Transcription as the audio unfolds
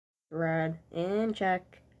Red, and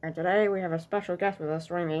check. And today we have a special guest with us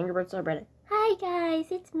running the Angry Birds subreddit. Hi guys,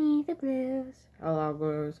 it's me, the Blues. Hello,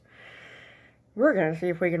 Blues. We're gonna see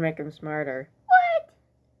if we can make him smarter.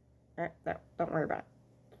 What? Don't worry about it.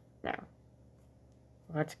 Now,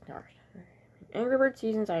 let's ignore it. Angry Birds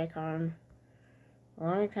Seasons icon. A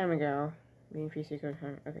long time ago. Being PC code.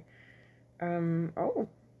 Okay. Oh.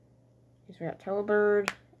 So we got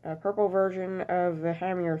Telebird. A purple version of the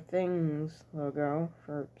Hammier Things logo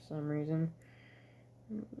for some reason.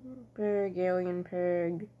 Pig, alien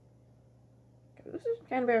pig. This is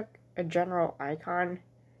kind of a general icon,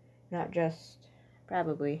 not just for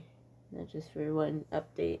one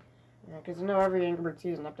update. Because every Angry Birds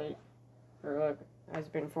season update has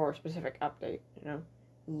been for a specific update, Yeah,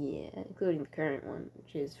 including the current one,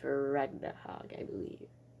 which is for Ragnarok, I believe.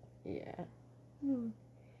 Yeah.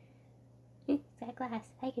 That glass,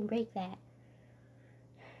 I can break that.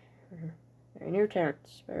 New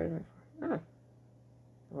Terrence, better than before.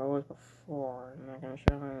 What was before? I'm not gonna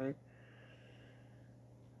show anything.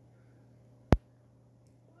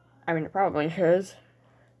 I mean, it probably is.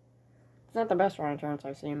 It's not the best Ryan Terrence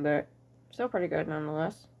I've seen, but still pretty good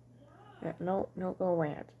nonetheless. Yeah, no, go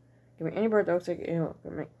away. Give me any bird that looks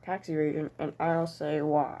like taxi region, and I'll say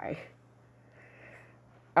why.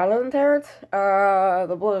 Other than Terrence,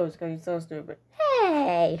 the Blues, because he's so stupid.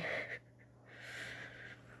 Hey!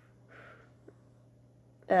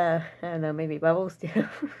 I don't know, maybe Bubbles too.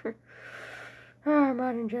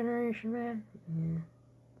 Modern generation, man.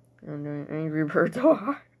 I'm doing Angry Birds a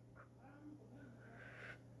lot.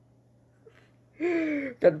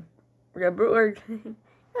 We got bootleg.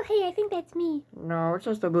 Oh hey, I think that's me. No, it's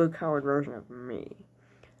just a blue-colored version of me.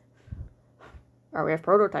 Oh, we have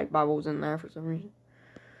prototype Bubbles in there for some reason.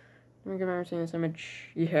 I think I've never seen this image.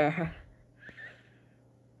 Yeah.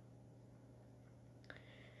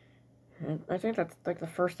 I think that's like the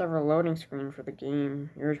first ever loading screen for the game,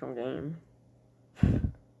 the original game.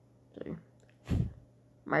 See.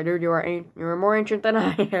 My dude, you are more ancient than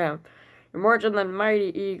I am. You're more ancient than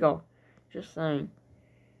Mighty Eagle. Just saying.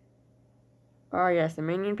 Oh yes, the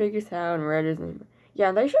minion pig is how and red is name.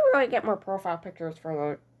 Yeah, they should really get more profile pictures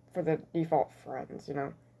for the default friends,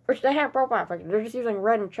 Which they have profile pictures. They're just using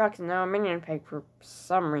red and Chucks and now a minion pig for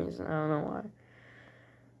some reason. I don't know why.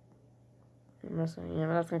 Yeah,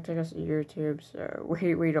 but that's gonna take us to YouTube, so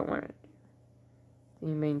we don't want it. You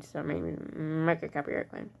mean so maybe make a copyright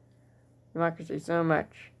claim. Democracy so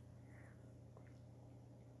much.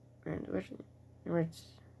 And which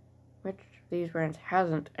of these brands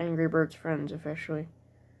hasn't Angry Birds friends officially?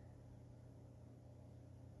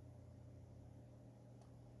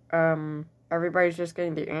 Everybody's just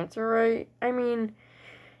getting the answer right. I mean,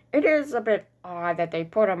 it is a bit odd that they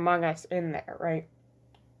put Among Us in there, right?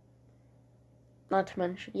 Not to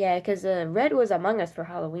mention, yeah, because Red was Among Us for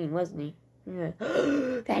Halloween, wasn't he? Yeah.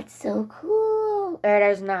 That's so cool. It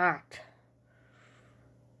is not.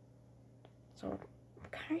 So, I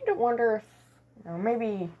kind of wonder if,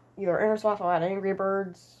 maybe either Intersoft will add Angry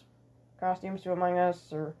Birds costumes to Among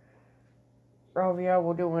Us, or Rovio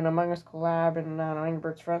will do an Among Us collab and Angry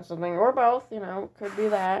Birds Friends something, or both, could be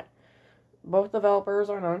that. Both developers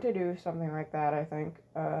are known to do something like that, I think.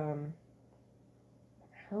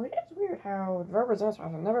 It is weird how developers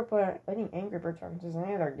have never put any Angry Birds references in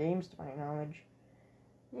any of their games, to my knowledge.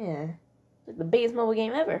 Yeah. It's like the biggest mobile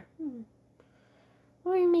game ever.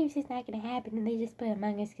 Or maybe it's not going to happen and they just put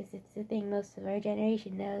Among Us because it's the thing most of our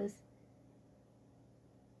generation knows.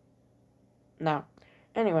 No.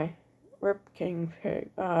 Anyway. Rip King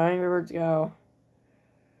Pig. Angry Birds go.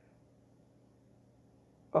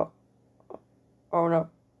 Oh no.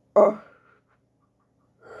 Oh.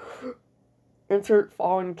 Insert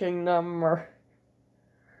Fallen Kingdom or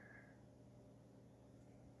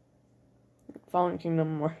Fallen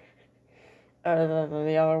Kingdom or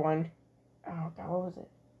the other one. Oh god, what was it?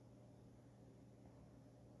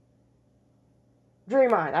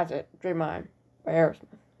 Dream On, that's it. Dream On by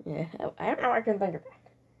Aerosmith. Yeah, I don't know why I couldn't think of that.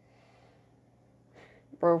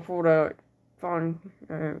 Bro, for the Fallen,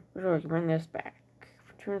 bring this back.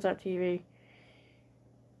 Turns out TV.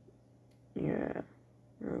 Yeah.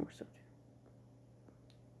 Oh, so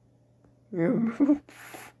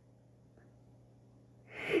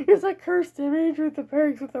it's a cursed image with the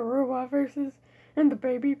pigs with the robot versus and the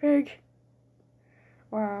baby pig.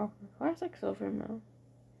 Wow. Classic Silver though.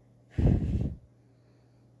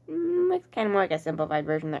 Looks kind of more like a simplified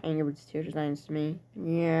version of the Angry Birds 2 designs to me.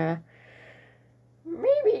 Yeah.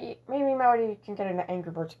 Maybe Melody can get into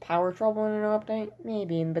Angry Birds Power Trouble in an update.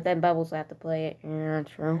 Maybe, but then Bubbles will have to play it. Yeah,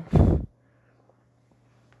 true.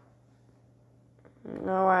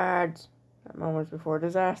 No ads. Moments before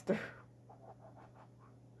disaster.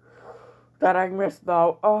 That egg mist,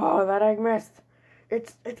 though. Oh, that egg mist.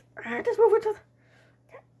 It's, just move it to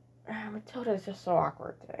the... Matilda is just so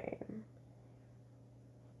awkward today.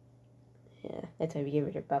 Yeah, that's why we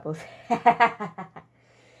give her bubbles.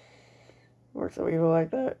 We're so evil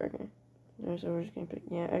like that. Okay. So we're just gonna pick...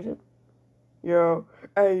 Yeah, I just... Yo,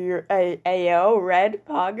 yo, red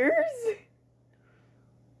poggers?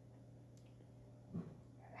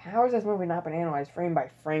 How has this movie not been analyzed frame by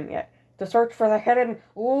frame yet? To search for the hidden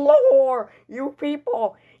lore! You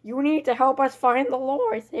people! You need to help us find the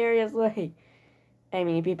lore, seriously! I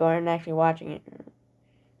mean, people aren't actually watching it.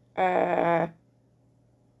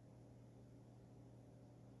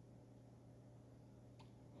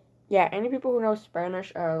 Yeah, any people who know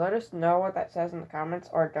Spanish, let us know what that says in the comments,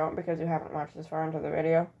 or don't, because you haven't watched this far into the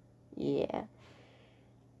video. Yeah.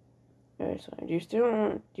 So,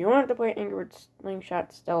 do you want to play Angry Birds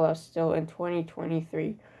Slingshot Stella still in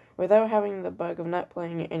 2023 without having the bug of not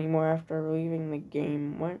playing it anymore after leaving the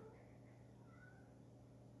game? What?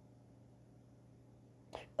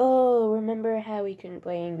 Oh, remember how we couldn't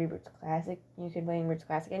play Angry Birds Classic? You couldn't play Angry Birds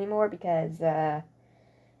Classic anymore because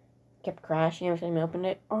kept crashing every time you opened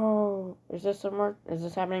it. Oh, is this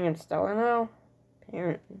happening in Stella now?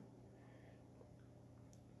 Apparently.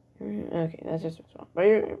 Okay, that's just what's wrong.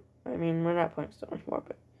 But I mean, we're not playing Stella anymore,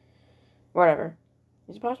 but whatever.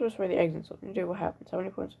 Is it possible to destroy the eggs and something to do? What happens? How many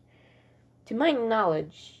points? To my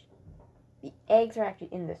knowledge, the eggs are actually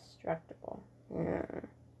indestructible. Yeah.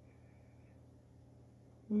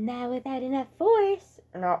 Not without enough force.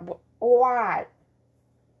 No, why?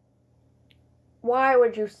 Why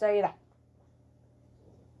would you say that?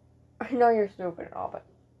 I know you're stupid and all, but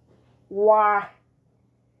why?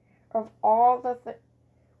 Of all the things,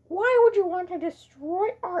 why would you want to destroy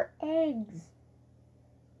our eggs?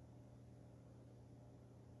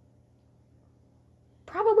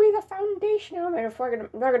 Probably the foundation element of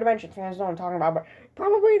Regular Dimension fans know what I'm talking about, but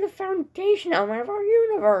probably the foundation element of our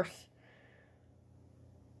universe.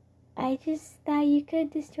 I just thought you could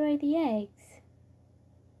destroy the eggs.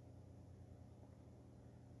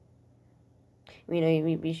 You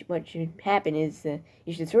know, what should happen is you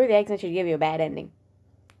should destroy the eggs and it should give you a bad ending.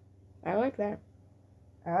 I like that.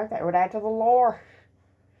 It would add to the lore.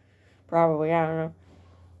 Probably, I don't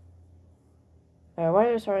know. One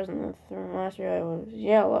of the stars in the last year was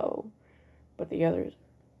yellow, but the others...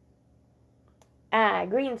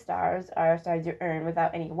 Green stars are stars you earn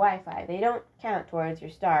without any Wi-Fi. They don't count towards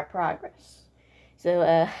your star progress.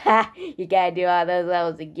 So, you gotta do all those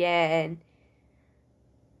levels again.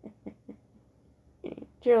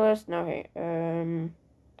 Tier list? No, hey.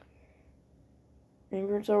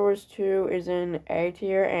 Angry Star Wars 2 is in A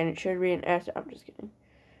tier, and it should be an S. I'm just kidding.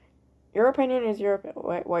 Your opinion is your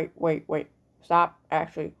opinion. Wait. Stop.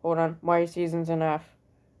 Actually, hold on. Why season's an F?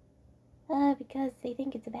 Because they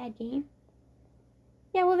think it's a bad game.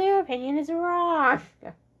 Yeah, well, their opinion is wrong.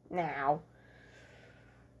 Now.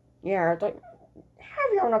 Yeah, it's like,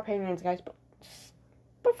 have your own opinions, guys,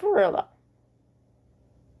 but for real, though.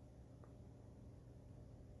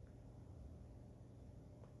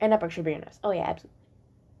 And Epic should be an S. Oh, yeah, absolutely.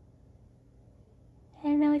 I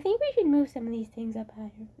don't know, I think we should move some of these things up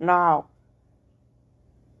higher. No.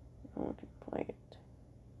 No one can play it.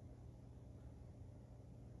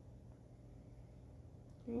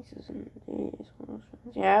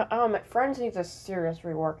 Yeah, Friends needs a serious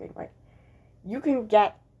reworking. Like, you can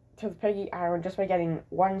get to the Piggy Island just by getting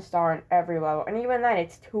 1 star in every level, and even then,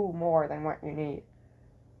 it's 2 more than what you need.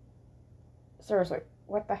 Seriously,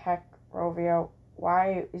 what the heck, Rovio?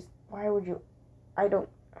 Why would you... I don't...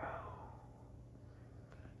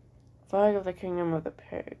 Flag of the Kingdom of the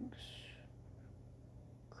Pigs.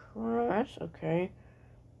 Cross, okay.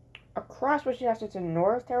 Across which yes, it's in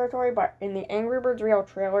North Territory, but in the Angry Birds Rio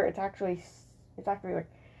trailer, it's actually like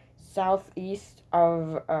southeast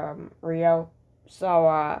of Rio. So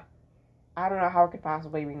I don't know how it could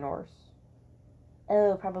possibly be North.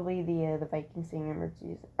 Oh, probably the Viking singing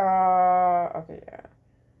emergencies. Okay, yeah,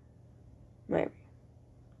 maybe.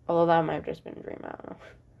 Although that might have just been a dream. I don't know.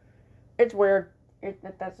 It's weird.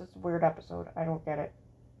 That's just a weird episode. I don't get it.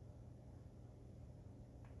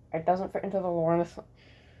 It doesn't fit into the lore in this.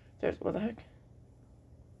 What the heck?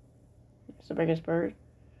 It's the biggest bird.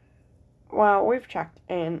 Well, we've checked,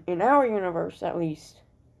 and in our universe, at least,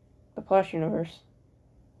 the plush universe,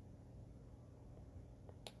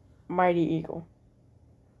 Mighty Eagle.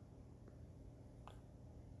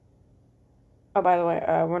 Oh, by the way,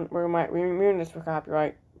 we're doing this for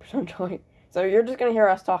copyright, essentially. So you're just gonna hear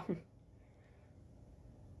us talking.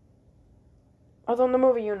 Although in the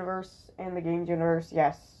movie universe and the games universe,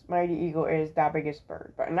 yes, Mighty Eagle is the biggest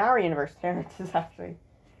bird. But in our universe, Terrence is actually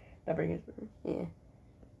the biggest bird. Yeah.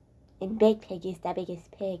 And Big Pig is the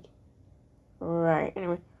biggest pig. Right.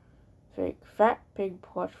 Anyway, fake fat pig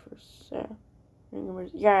plush for sale.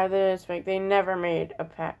 Yeah, that is fake. They never made a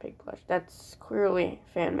fat pig plush. That's clearly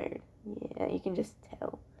fan made. Yeah, you can just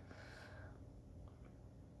tell.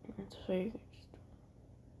 It's fake.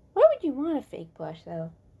 Why would you want a fake plush,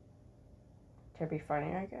 though? To be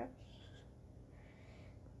funny, I guess.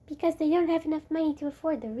 Because they don't have enough money to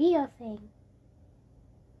afford the real thing.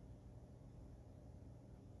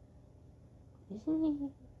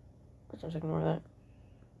 Let's just ignore that.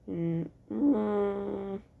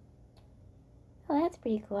 Oh, that's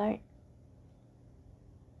pretty cool art.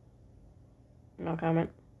 No comment.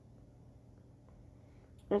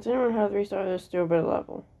 Does anyone have 3-star this stupid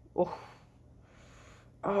level? Oof.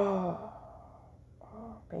 Oh,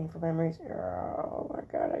 painful memories. Oh my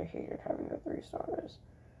god, I hated having to 3-star this.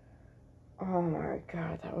 Oh my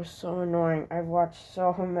god, that was so annoying. I've watched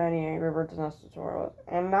so many Angry Birds Nest tutorials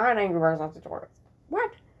and not Angry Birds Nest tutorials.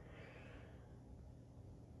 What?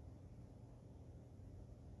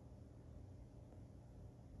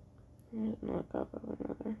 Look up of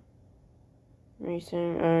another.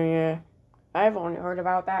 Racing. Oh yeah. I've only heard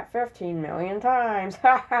about that 15 million times.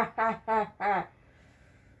 Ha ha ha ha ha.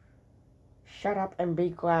 Shut up and be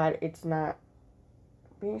glad it's not.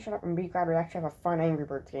 Shut up and be glad we actually have a fun Angry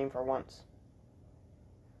Birds game for once.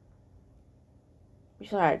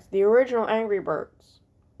 Besides, the original Angry Birds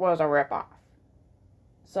was a ripoff.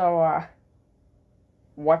 So,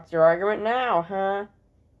 what's your argument now, huh?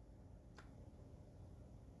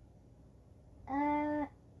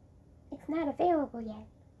 It's not available yet.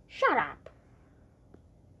 Shut up.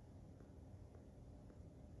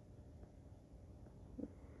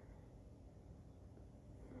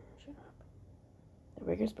 Shut up. The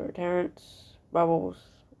biggest bird, Terrence, Bubbles,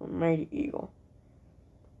 Mighty Eagle.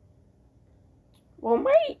 Well,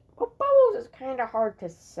 Bubbles is kind of hard to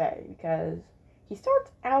say because he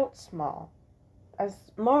starts out small, as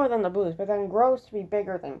smaller than the Blues, but then grows to be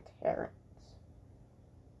bigger than Terrence.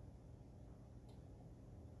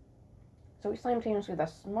 So he's simultaneously the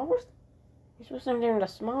smallest. He's simultaneously the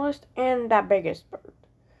smallest and the biggest bird.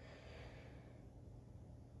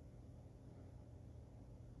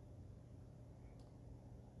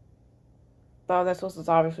 Though this list is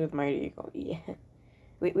obviously with Mighty Eagle. Yeah.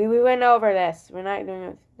 We went over this. We're not doing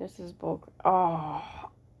it. This is bulk. Oh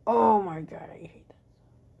my god, I hate this.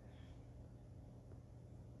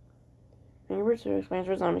 Angry Birds explains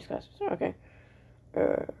for zombies classes. Okay.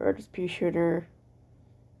 Red is pea shooter.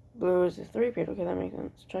 Blue is a 3-peat. Okay, that makes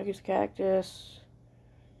sense. Chucky's cactus.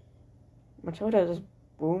 Matilda is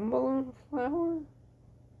boom balloon flower.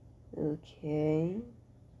 Okay.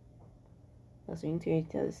 Listening to you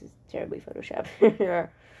tell this is terribly photoshopped. Yeah.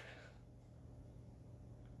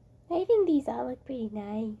 I think these all look pretty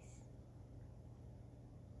nice.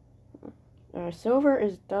 Silver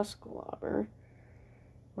is Dusklobber.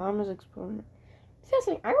 Mom is Explorer.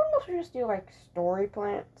 Seriously, I don't know if we just do like story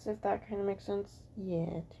plants, if that kind of makes sense.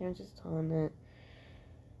 Yeah, Terrence is telling that.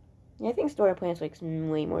 Yeah, I think story plants makes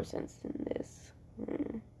way more sense than this.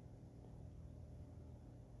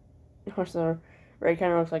 Also, Ray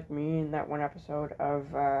kind of looks like me in that one episode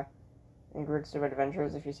of Angry Birds Stupid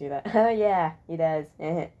Adventures, if you see that. Yeah, he does.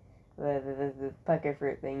 the pucker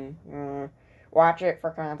fruit thing. Watch it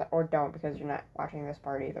for content, or don't, because you're not watching this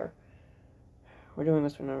part either. We're doing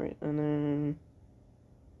this for no reason. And then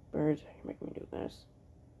birds make me do this.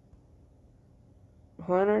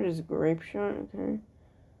 Leonard is grape shot. Okay.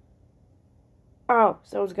 Oh,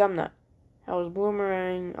 so is Gumnut. How is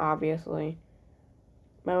Bloomerang? Obviously.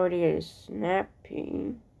 Melody is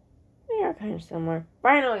Snappy. They are kind of similar.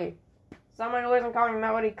 Finally, someone who isn't calling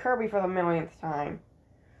Melody Kirby for the millionth time.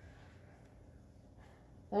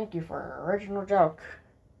 Thank you for an original joke.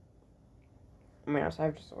 I mean,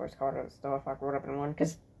 I've just always called it Stella Fuck rolled up in one,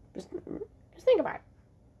 because just think about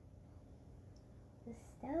it.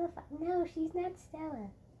 Stella? No, she's not Stella.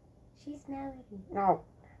 She's Melody. No.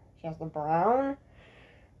 She has the brown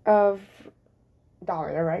of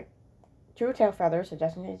Dahlia, right? 2 tail feathers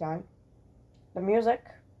suggesting design. The music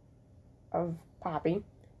of Poppy.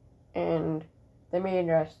 And they made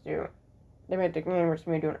the gamers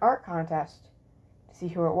do an art contest to see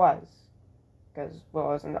who it was. Because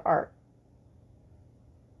Willow was into art.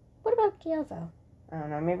 What about Gail, though? I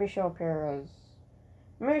don't know, maybe she'll appear as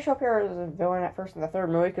a villain at first in the 3rd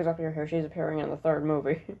movie, because up here she's appearing in the 3rd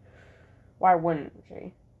movie. Why wouldn't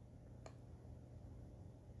she?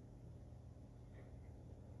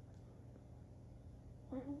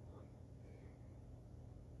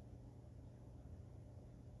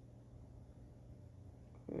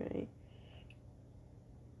 Right.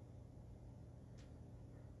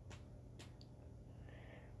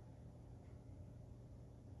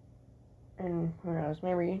 And who knows,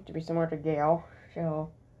 maybe to be similar to Gale,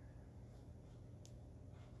 she'll...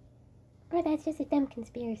 Or that's just a dumb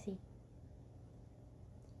conspiracy.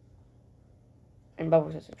 And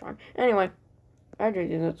Bubbles is a charm. Anyway, I do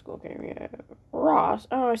this at school. Okay, we have Ross.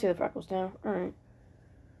 Oh, I see the freckles now. Alright.